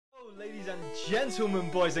Ladies and gentlemen,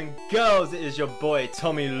 boys and girls, it is your boy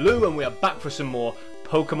TommyLew, and we are back for some more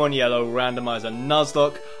Pokemon Yellow Randomizer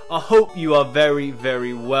Nuzlocke. I hope you are very,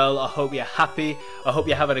 very well. I hope you're happy. I hope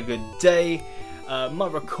you're having a good day. My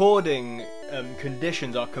recording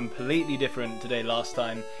conditions are completely different today. Last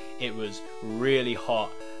time it was really hot,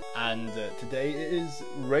 and today it is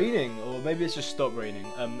raining, or maybe it's just stopped raining.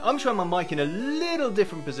 I'm trying my mic in a little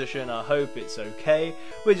different position. I hope it's okay.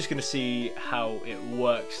 We're just going to see how it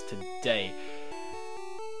works today.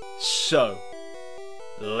 So,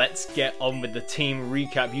 let's get on with the team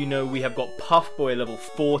recap. You know we have got Puffboy level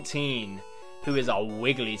 14, who is a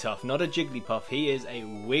Wigglytuff, not a Jigglypuff. He is a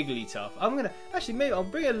Wigglytuff. I'm going to, actually, maybe I'll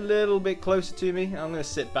bring it a little bit closer to me. I'm going to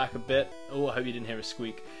sit back a bit. Oh, I hope you didn't hear a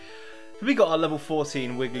squeak. We got our level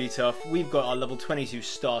 14 Wigglytuff. We've got our level 22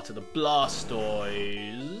 starter, the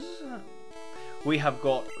Blastoise. We have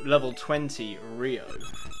got level 20 Rio,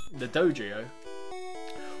 the Dodrio.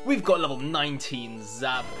 We've got level 19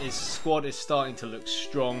 Zap. His squad is starting to look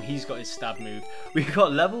strong. He's got his stab move. We've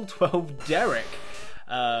got level 12 Derek,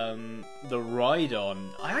 the Rhydon.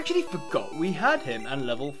 I actually forgot we had him. And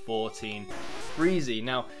level 14 Freezy.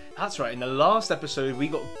 Now, that's right, in the last episode we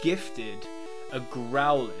got gifted a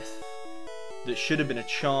Growlithe that should have been a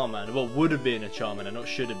Charmander. Well, would have been a Charmander, not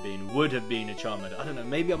should have been. Would have been a Charmander. I don't know,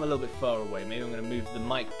 maybe I'm a little bit far away. Maybe I'm going to move the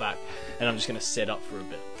mic back and I'm just going to sit up for a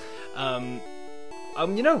bit.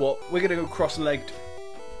 You know what? We're going to go cross-legged.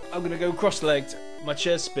 I'm going to go cross-legged. My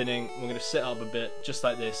chair's spinning. We're going to sit up a bit, just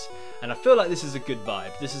like this. And I feel like this is a good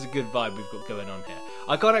vibe. This is a good vibe we've got going on here.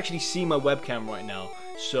 I can't actually see my webcam right now,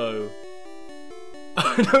 so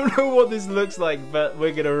I don't know what this looks like, but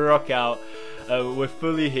we're going to rock out. We're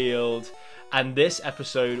fully healed. And this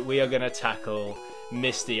episode, we are going to tackle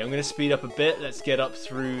Misty. I'm going to speed up a bit. Let's get up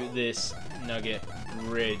through this Nugget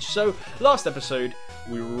Bridge. So, last episode,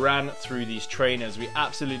 we ran through these trainers. We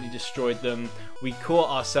absolutely destroyed them. We caught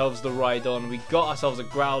ourselves the Rhydon. We got ourselves a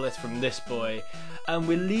Growlithe from this boy. And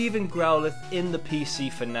we're leaving Growlithe in the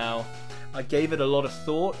PC for now. I gave it a lot of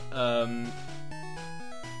thought. And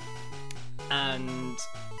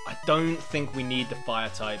I don't think we need the Fire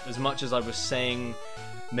type. As much as I was saying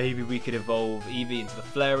maybe we could evolve Eevee into the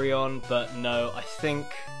Flareon, but no, I think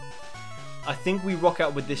we rock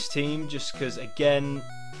out with this team just because, again,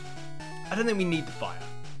 I don't think we need the Fire.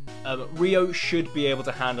 Rio should be able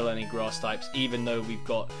to handle any grass types, even though we've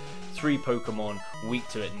got 3 Pokemon weak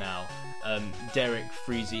to it now. Derek,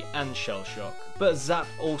 Freezy, and Shell Shock. But Zap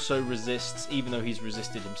also resists, even though he's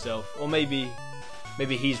resisted himself. Or maybe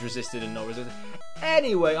he's resisted and not resisted.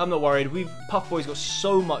 Anyway, I'm not worried. Puffboy's got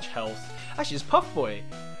so much health. Actually, it's Puffboy.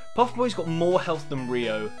 Puffboy's got more health than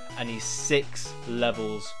Rio, and he's 6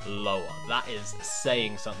 levels lower. That is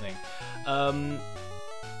saying something. I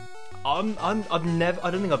don't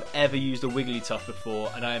think I've ever used a Wigglytuff before,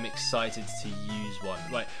 and I am excited to use one.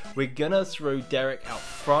 Right, we're gonna throw Derek out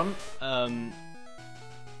front,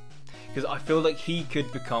 because I feel like he could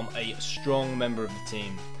become a strong member of the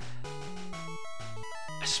team.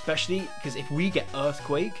 Especially because if we get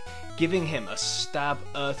Earthquake, giving him a stab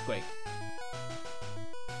Earthquake.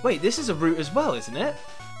 Wait, this is a route as well, isn't it?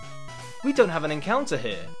 We don't have an encounter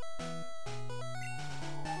here.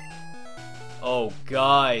 Oh,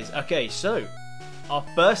 guys. Okay, so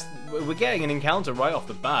we're getting an encounter right off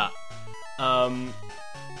the bat.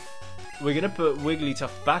 We're gonna put Wigglytuff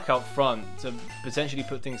back out front to potentially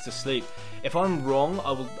put things to sleep. If I'm wrong,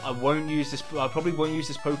 I probably won't use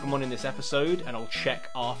this Pokemon in this episode, and I'll check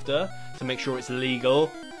after to make sure it's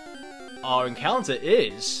legal. Our encounter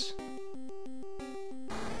is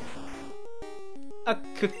a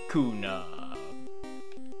Kakuna.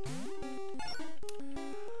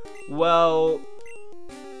 Well,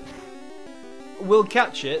 we'll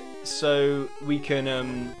catch it so we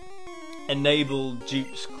can enable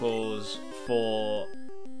Dupe's Claws for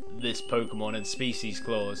this Pokemon and Species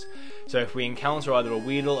Claws. So if we encounter either a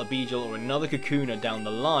Weedle, a Beedrill, or another Kakuna down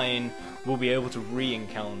the line, we'll be able to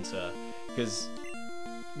re-encounter. Because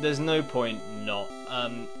there's no point not.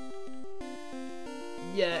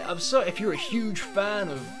 Yeah, I'm sorry if you're a huge fan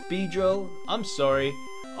of Beedrill. I'm sorry.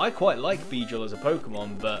 I quite like Beedrill as a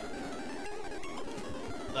Pokemon, but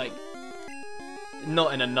like,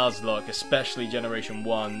 not in a Nuzlocke, especially Generation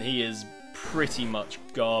 1. He is pretty much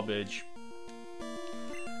garbage.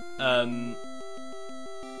 And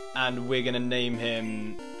we're gonna name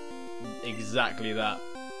him exactly that.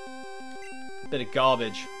 A bit of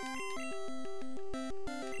garbage.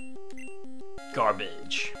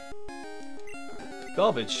 Garbage.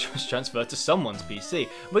 Garbage was transferred to someone's PC.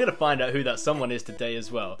 We're gonna find out who that someone is today as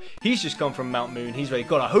well. He's just come from Mount Moon. He's ready.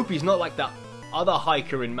 God, I hope he's not like that other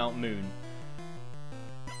hiker in Mount Moon.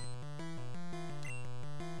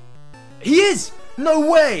 He is!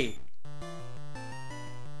 No way!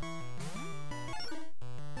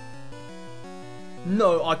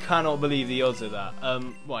 No, I cannot believe the odds of that.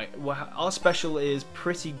 Right, well, our special is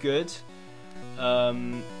pretty good.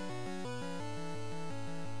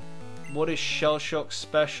 What is Shell Shock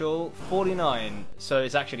special? 49. So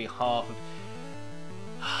it's actually half of...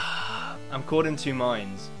 I'm caught in two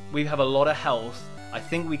minds. We have a lot of health. I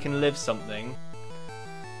think we can live something.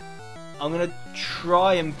 I'm going to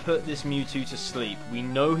try and put this Mewtwo to sleep. We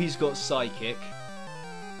know he's got Psychic.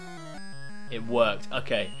 It worked.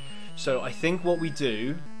 Okay. So I think what we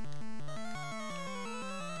do...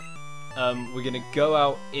 we're going to go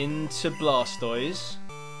out into Blastoise.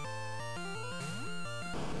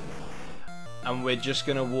 And we're just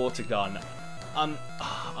going to Water Gun.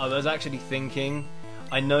 I was actually thinking...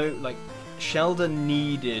 I know, like, Sheldon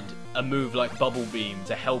needed a move like Bubble Beam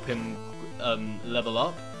to help him level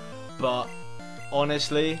up. But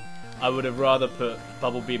honestly, I would have rather put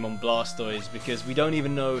Bubble Beam on Blastoise because we don't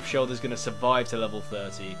even know if Sheldon's going to survive to level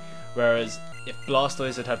 30. Whereas if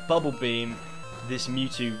Blastoise had had Bubble Beam, this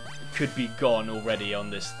Mewtwo could be gone already on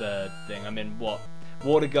this third thing. I mean, what?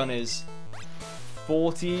 Water Gun is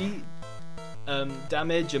 40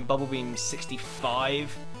 damage and Bubble Beam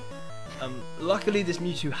 65. Luckily, this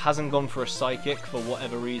Mewtwo hasn't gone for a Psychic for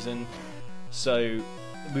whatever reason. So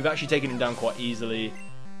we've actually taken him down quite easily.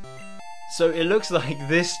 So it looks like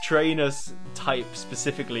this trainer type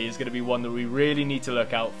specifically is going to be one that we really need to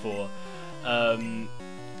look out for.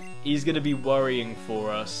 He's going to be worrying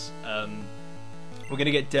for us. We're going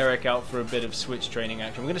to get Derek out for a bit of switch training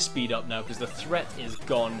action. We're going to speed up now because the threat is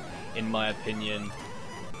gone, in my opinion.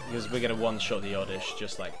 Because we're going to one-shot the Oddish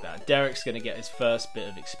just like that. Derek's going to get his first bit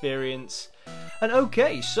of experience. And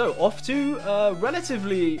okay, so off to a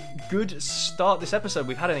relatively good start this episode.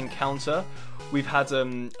 We've had an encounter. We've had a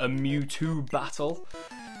Mewtwo battle.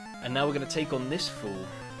 And now we're going to take on this fool.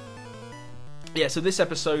 Yeah, so this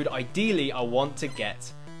episode, ideally, I want to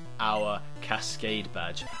get our Cascade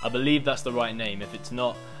badge. I believe that's the right name. If it's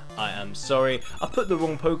not, I am sorry. I put the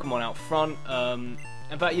wrong Pokemon out front.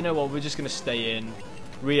 In fact, you know what? We're just going to stay in.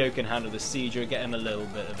 Rio can handle the Seadra, get him a little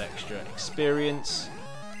bit of extra experience.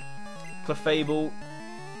 Clefable.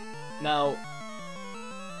 Now,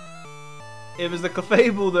 it was the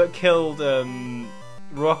Clefable that killed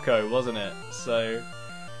Rocco, wasn't it? So,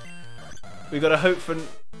 we got to hope for...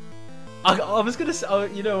 I was going to say, oh,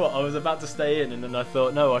 you know what, I was about to stay in and then I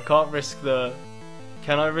thought, no, I can't risk the...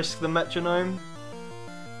 Can I risk the Metronome?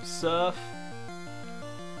 Surf?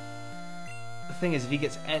 The thing is, if he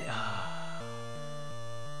gets any...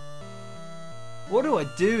 What do I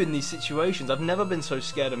do in these situations? I've never been so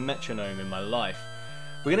scared of Metronome in my life.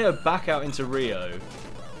 We're going to go back out into Rio.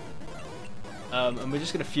 And we're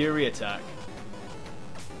just going to Fury Attack.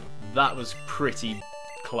 That was pretty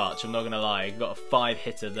clutch, I'm not going to lie. Got a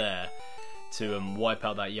 5-hitter there to wipe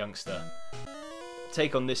out that youngster.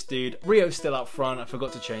 Take on this dude. Rio's still out front, I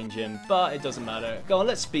forgot to change him, but it doesn't matter. Go on,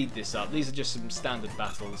 let's speed this up. These are just some standard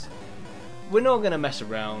battles. We're not going to mess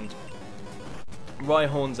around.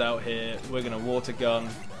 Rhyhorn's out here. We're going to Water Gun.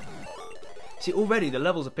 See, already the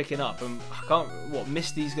levels are picking up. And I can't... What,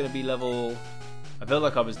 Misty's going to be level... I feel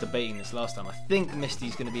like I was debating this last time. I think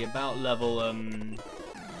Misty's going to be about level...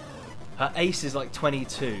 Her ace is like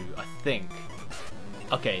 22, I think.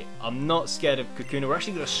 Okay, I'm not scared of Kakuna. We're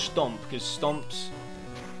actually going to Stomp, because Stomp's...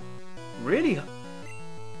 Really...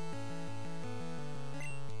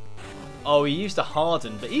 Oh, he used a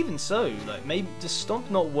Harden, but even so, like, maybe... Does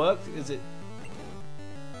Stomp not work? Is it...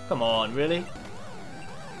 Come on, really?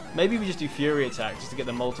 Maybe we just do Fury Attack just to get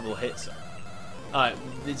the multiple hits. Alright,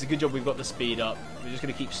 it's a good job we've got the speed up. We're just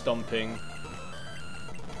going to keep stomping.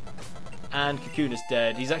 And Kakuna's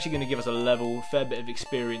dead. He's actually going to give us a fair bit of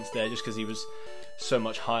experience there just because he was so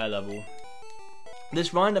much higher level. This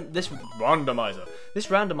randomizer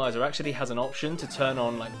actually has an option to turn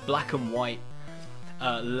on like black and white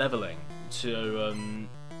leveling to...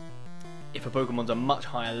 if a Pokemon's a much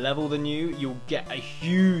higher level than you, you'll get a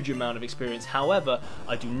huge amount of experience. However,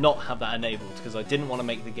 I do not have that enabled because I didn't want to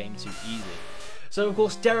make the game too easy. So of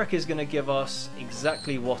course Derek is going to give us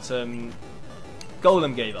exactly what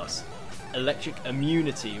Golem gave us. Electric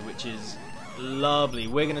Immunity, which is lovely.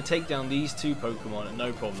 We're going to take down these two Pokemon,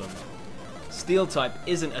 no problem. Steel type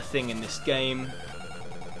isn't a thing in this game.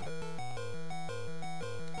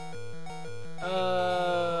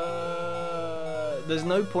 There's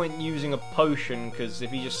no point using a potion because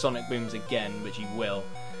if he just Sonic Booms again, which he will,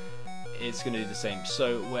 it's going to do the same.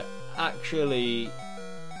 So we're actually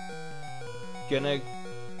going to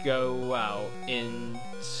go out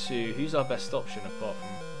into... Who's our best option apart from...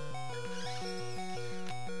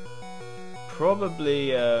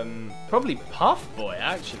 Probably, probably Puff Boy,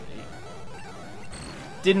 actually.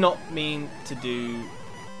 Did not mean to do...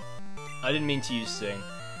 I didn't mean to use Sing.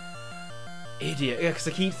 Idiot. Yeah, because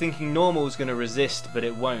I keep thinking normal is going to resist, but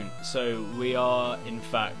it won't. So we are, in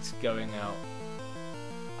fact, going out...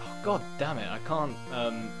 Oh, god damn it. I can't...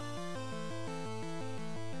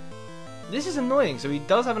 This is annoying. So he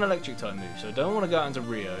does have an electric type move, so I don't want to go out into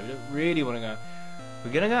Rio. I don't really want to go...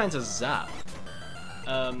 We're going to go out into Zap.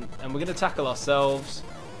 And we're going to tackle ourselves.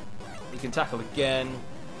 We can tackle again.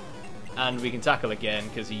 And we can tackle again,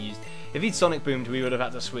 because he used... If he'd Sonic Boomed, we would have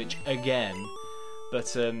had to switch again. But,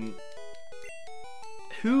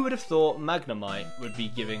 who would have thought Magnemite would be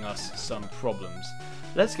giving us some problems?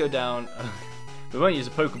 Let's go down... We won't use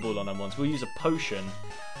a Pokeball on him once. We'll use a Potion.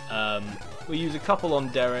 We'll use a couple on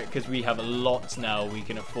Derek, because we have a lot now. We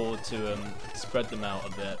can afford to spread them out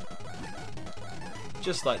a bit.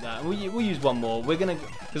 Just like that. And we'll use one more. We're going to...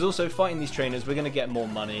 Because also, fighting these trainers, we're going to get more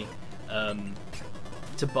money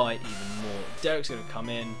to buy even more. Derek's going to come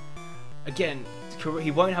in. Again,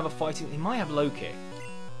 he won't have a fighting... He might have low kick.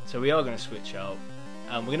 So we are going to switch out.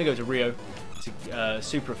 We're going to go to Rio. To,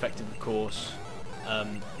 super effective, of course.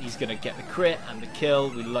 He's going to get the crit and the kill.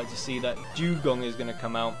 We'd like to see that. Dugong is going to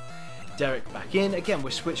come out. Derek back in. Again,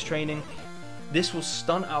 we're switch training. This will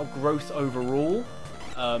stunt our growth overall.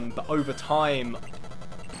 But over time,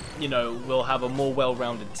 you know, we'll have a more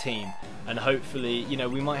well-rounded team. And hopefully, you know,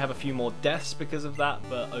 we might have a few more deaths because of that.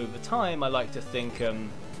 But over time, I like to think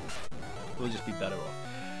we'll just be better off.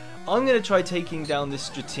 I'm going to try taking down this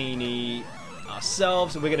Dratini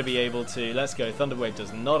ourselves, and we're going to be able to. Let's go. Thunder Wave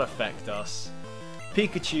does not affect us.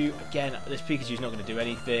 Pikachu, again, this Pikachu's not going to do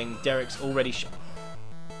anything. Derek's already...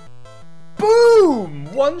 Boom!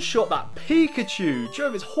 One shot that Pikachu.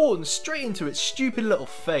 Drove its horn straight into its stupid little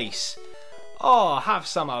face. Oh, have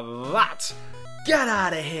some of that. Get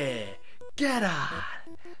out of here. Get out.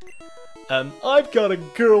 I've got a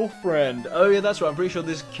girlfriend. Oh yeah, that's right. I'm pretty sure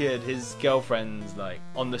this kid, his girlfriend's like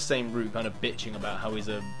on the same route, kind of bitching about how he's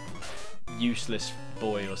a useless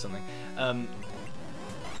boy or something.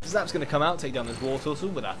 Zap's going to come out, take down this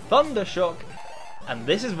Wartortle with a Thunder Shock, and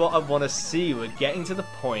this is what I want to see. We're getting to the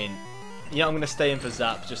point. Yeah, I'm going to stay in for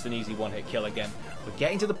Zap, just an easy one-hit kill again. We're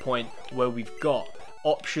getting to the point where we've got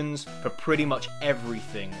options for pretty much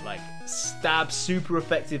everything, like stab super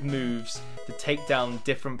effective moves to take down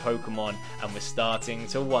different Pokemon, and we're starting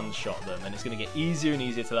to one-shot them, and it's going to get easier and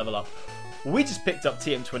easier to level up. We just picked up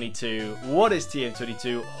TM22. What is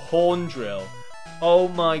TM22? Horn Drill. Oh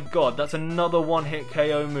my god, that's another one-hit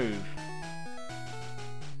KO move.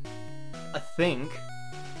 I think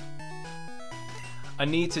I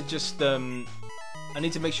need to just I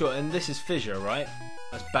need to make sure, and this is Fissure, right?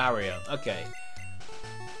 That's Barrier. Okay.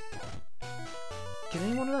 Can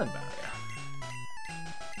anyone learn Barrier?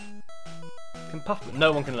 Can Puff...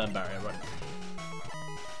 No one can learn Barrier, right?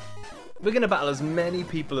 We're going to battle as many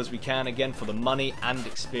people as we can, again, for the money and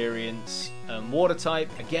experience. Water type,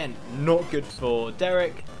 again, not good for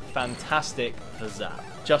Derek. Fantastic for Zap.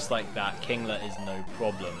 Just like that, Kingler is no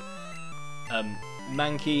problem.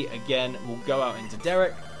 Mankey, again, will go out into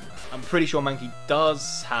Derek. I'm pretty sure Mankey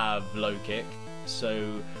does have low kick.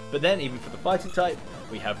 So, but then, even for the fighting type,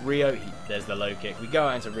 we have Rio. There's the low kick. We go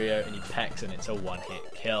out into Rio, and he pecks, and it's a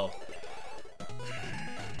one-hit kill.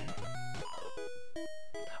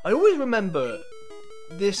 I always remember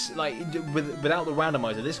this, like, without the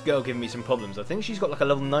randomizer, this girl giving me some problems. I think she's got like a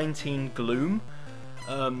level 19 Gloom,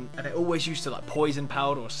 and it always used to like poison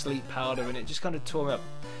powder or sleep powder, and it just kind of tore me up.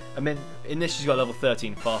 I mean, in this she's got level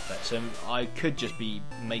 13 Farfetch, so I could just be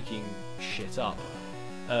making shit up.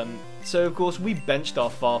 So of course we benched our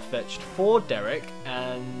Farfetch'd for Derek,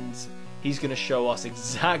 and he's going to show us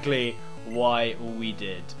exactly why we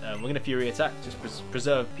did. We're going to Fury Attack, just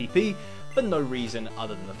preserve PP, for no reason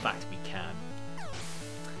other than the fact we can.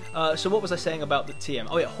 So what was I saying about the TM?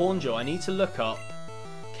 Oh yeah, Hornjaw. I need to look up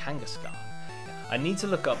Kangaskhan. I need to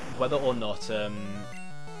look up whether or not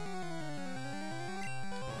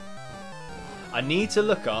I need to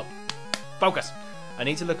look up focus. I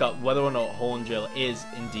need to look up whether or not Hornjaw is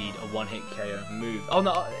indeed a one-hit KO move. Oh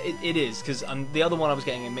no, it is, because the other one I was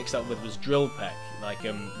getting it mixed up with was Drill Peck, like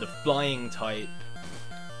the flying type.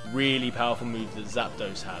 Really powerful move that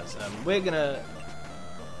Zapdos has. We're gonna...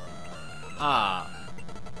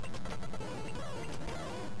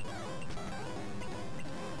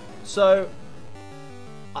 So...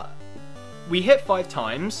 we hit 5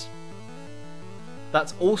 times.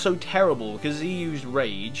 That's also terrible, because he used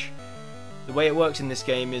Rage. The way it works in this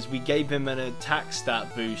game is we gave him an attack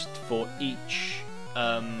stat boost for each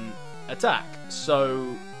attack.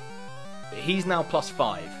 So... he's now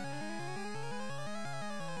 +5.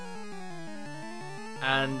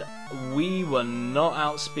 and we were not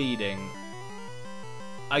outspeeding.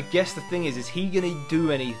 I guess the thing is he going to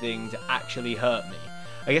do anything to actually hurt me?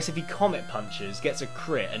 I guess if he Comet Punches, gets a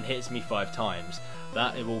crit and hits me 5 times,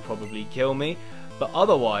 that it will probably kill me. But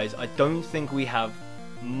otherwise, I don't think we have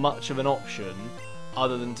much of an option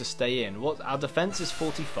other than to stay in. Our defense is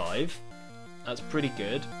 45. That's pretty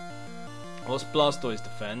good. What's Blastoise's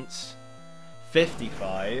defense?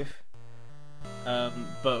 55. But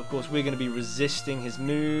of course we're going to be resisting his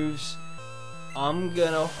moves. I'm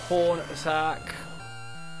going to Horn Attack.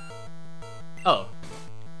 Oh.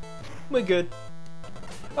 We're good.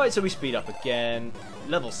 Alright, so we speed up again.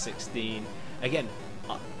 Level 16. Again,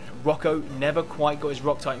 Rocco never quite got his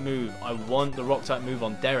Rock-type move. I want the Rock-type move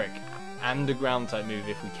on Derek. And a Ground-type move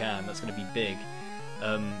if we can. That's going to be big.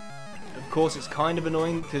 Of course, it's kind of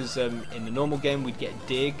annoying because in the normal game we'd get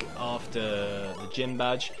Dig after the gym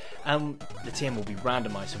badge. And the TM will be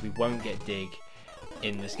randomized, so we won't get Dig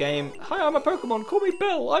in this game. Hi, I'm a Pokemon. Call me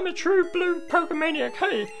Bill. I'm a true blue Pokemaniac.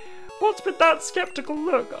 Hey. What's with that skeptical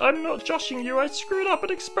look? I'm not joshing you. I screwed up an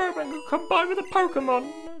experiment combined with a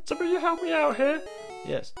Pokemon. So will you help me out here?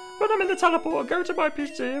 Yes. When I'm in the teleporter, go to my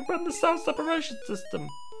PC and run the cell separation system.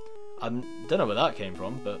 I don't know where that came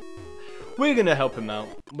from, but we're going to help him out.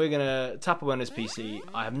 We're going to tap away on his PC.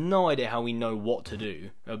 I have no idea how we know what to do.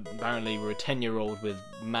 Apparently we're a 10-year-old with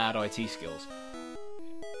mad IT skills.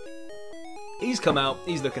 He's come out.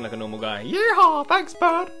 He's looking like a normal guy. Yeehaw! Thanks,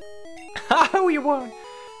 bud. How you want?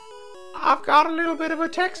 I've got a little bit of a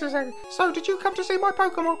Texas accent. So, did you come to see my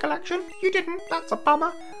Pokemon collection? You didn't? That's a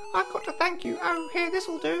bummer. I've got to thank you. Oh, here,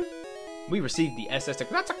 this'll do. We received the SS...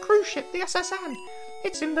 That's a cruise ship, the SSN.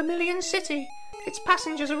 It's in Vermilion City. Its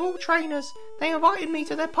passengers are all trainers. They invited me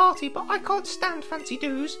to their party, but I can't stand fancy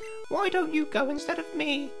doos. Why don't you go instead of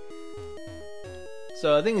me?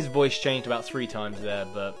 So, I think his voice changed about 3 times there,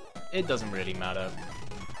 but it doesn't really matter.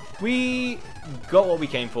 We got what we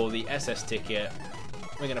came for, the SS ticket.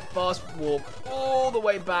 We're going to fast walk all the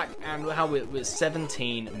way back, and we're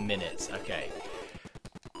 17 minutes. Okay.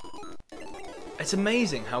 It's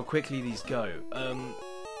amazing how quickly these go.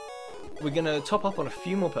 We're going to top up on a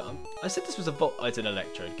few more... I said this was a it's an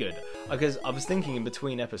Electrode. Good. Because I was thinking in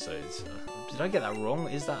between episodes. Did I get that wrong?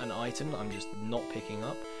 Is that an item that I'm just not picking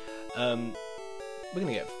up? We're going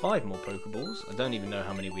to get 5 more Pokeballs. I don't even know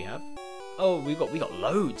how many we have. Oh, we got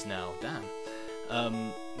loads now. Damn.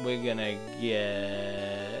 We're gonna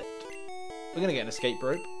get an escape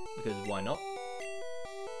rope, because why not?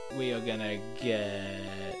 We are gonna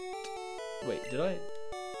get... Wait, did I...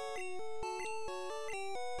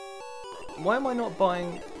 Why am I not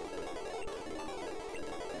buying...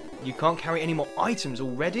 You can't carry any more items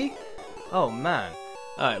already? Oh man.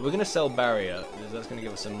 Alright, we're gonna sell Barrier, because that's gonna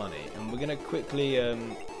give us some money. And we're gonna quickly,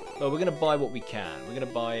 well, we're gonna buy what we can. We're gonna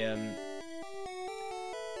buy,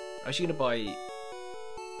 actually gonna buy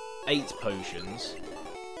 8 potions.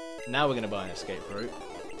 Now we're going to buy an escape rope.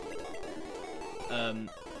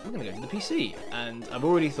 We're going to go to the PC. And I've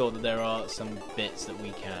already thought that there are some bits that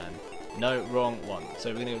we can... No, wrong one. So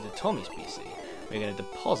we're going to go to Tommy's PC. We're going to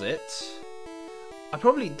deposit... I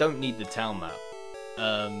probably don't need the town map.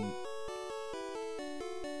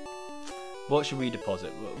 What should we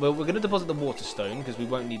deposit? Well, we're going to deposit the Water Stone, because we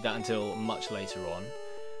won't need that until much later on.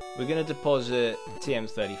 We're going to deposit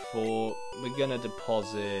TM34. We're going to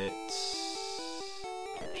deposit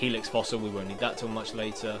Helix Fossil. We won't need that till much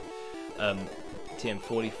later.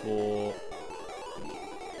 TM44.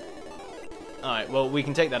 Alright, well, we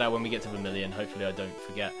can take that out when we get to Vermilion. Hopefully I don't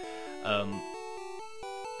forget.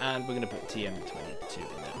 And we're going to put TM22 in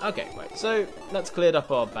there. Okay, right. So that's cleared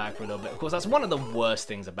up our bag for a little bit. Of course, that's one of the worst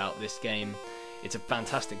things about this game. It's a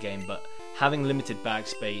fantastic game, but having limited bag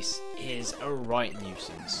space is a right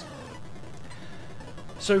nuisance.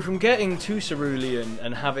 So from getting to Cerulean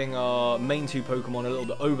and having our main 2 Pokemon a little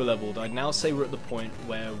bit over-leveled, I'd now say we're at the point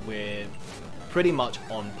where we're pretty much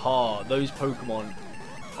on par. Those Pokemon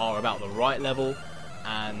are about the right level,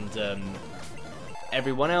 and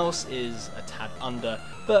everyone else is a tad under.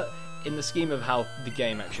 But in the scheme of how the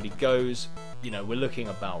game actually goes, you know, we're looking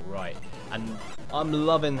about right. And I'm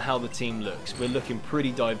loving how the team looks. We're looking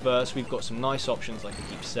pretty diverse. We've got some nice options, like I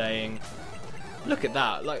keep saying. Look at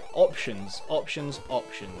that, like options, options,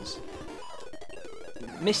 options.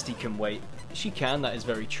 Misty can wait. She can, that is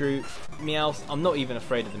very true. Meowth, I'm not even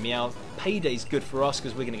afraid of the Meowth. Payday's good for us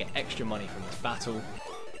because we're going to get extra money from this battle.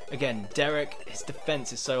 Again, Derek, his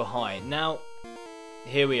defense is so high. Now,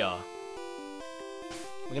 here we are.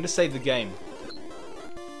 We're going to save the game.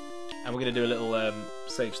 And we're going to do a little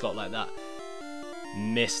save slot like that.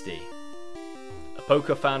 Misty. A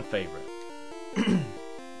poker fan favourite.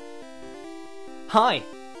 Hi,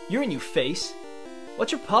 you're a new face.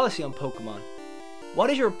 What's your policy on Pokemon? What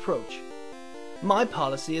is your approach? My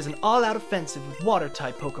policy is an all-out offensive with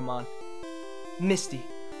water-type Pokemon. Misty,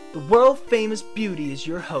 the world-famous beauty is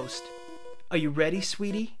your host. Are you ready,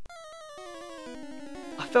 sweetie?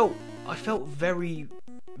 I felt very,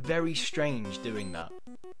 very strange doing that.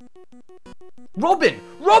 Robin!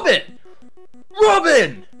 Robin!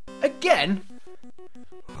 Robin! Again?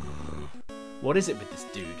 What is it with this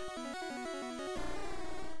dude?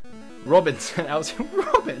 Robin sent out to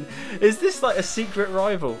Robin! Is this like a secret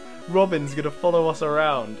rival? Robin's gonna follow us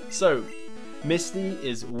around. So, Misty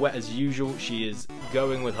is wet as usual. She is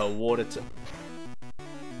going with her water to...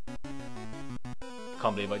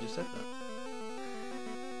 Can't believe I just said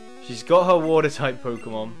that. She's got her water type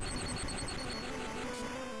Pokemon.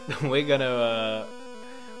 We're gonna...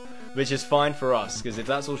 which is fine for us, because if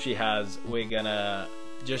that's all she has, we're gonna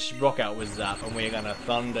just rock out with Zap and we're gonna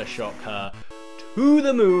Thunder Shock her to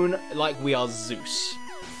the moon like we are Zeus.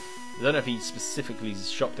 I don't know if he specifically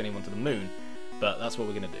shocked anyone to the moon, but that's what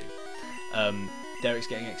we're gonna do. Derek's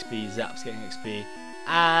getting XP, Zap's getting XP,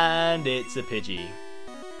 and it's a Pidgey.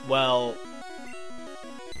 Well,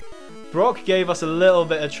 Brock gave us a little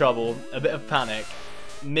bit of trouble, a bit of panic.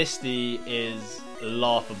 Misty is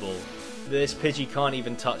laughable. This Pidgey can't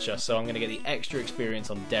even touch us, so I'm going to get the extra experience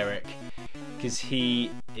on Derek, because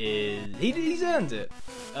he's earned it.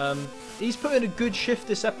 He's put in a good shift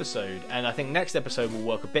this episode, and I think next episode will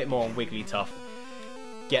work a bit more on Wigglytuff,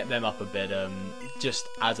 get them up a bit, just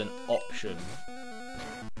as an option.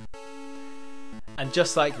 And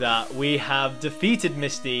just like that, we have defeated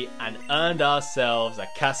Misty and earned ourselves a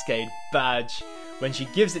Cascade badge. When she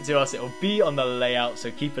gives it to us, it'll be on the layout,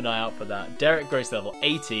 so keep an eye out for that. Derek grows to level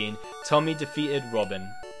 18. Tommy defeated Robin.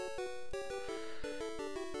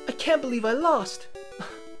 I can't believe I lost.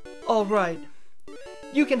 Alright.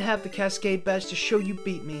 You can have the Cascade badge to show you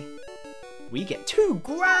beat me. We get 2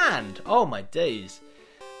 grand! Oh my days.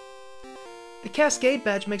 The Cascade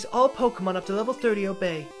badge makes all Pokemon up to level 30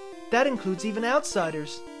 obey. That includes even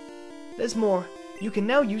outsiders. There's more. You can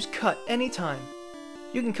now use Cut anytime.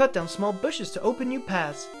 You can cut down small bushes to open new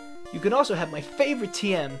paths. You can also have my favorite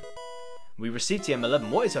TM. We received TM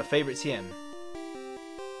 11. What is her favorite TM?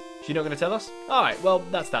 She's not going to tell us? Alright, well,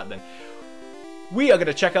 that's that then. We are going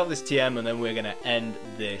to check out this TM and then we're going to end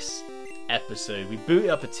this episode. We boot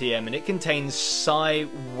up a TM and it contains Psy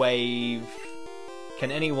Wave.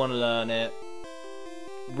 Can anyone learn it?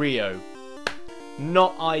 Rio.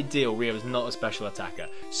 Not ideal. Rio is not a special attacker.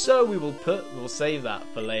 So we'll save that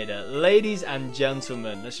for later. Ladies and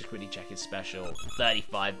gentlemen, let's just quickly check his special.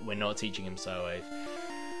 35. We're not teaching him Psy Wave.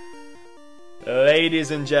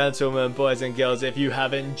 Ladies and gentlemen, boys and girls, if you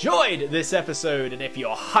have enjoyed this episode and if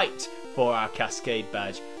you're hyped for our Cascade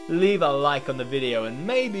badge, leave a like on the video and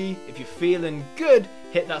maybe, if you're feeling good,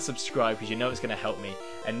 hit that subscribe because you know it's going to help me.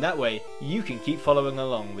 And that way, you can keep following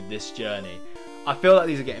along with this journey. I feel like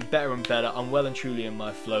these are getting better and better. I'm well and truly in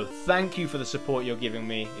my flow. Thank you for the support you're giving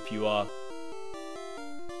me, if you are.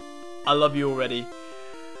 I love you already.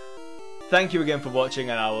 Thank you again for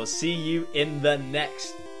watching, and I will see you in the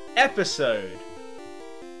next episode.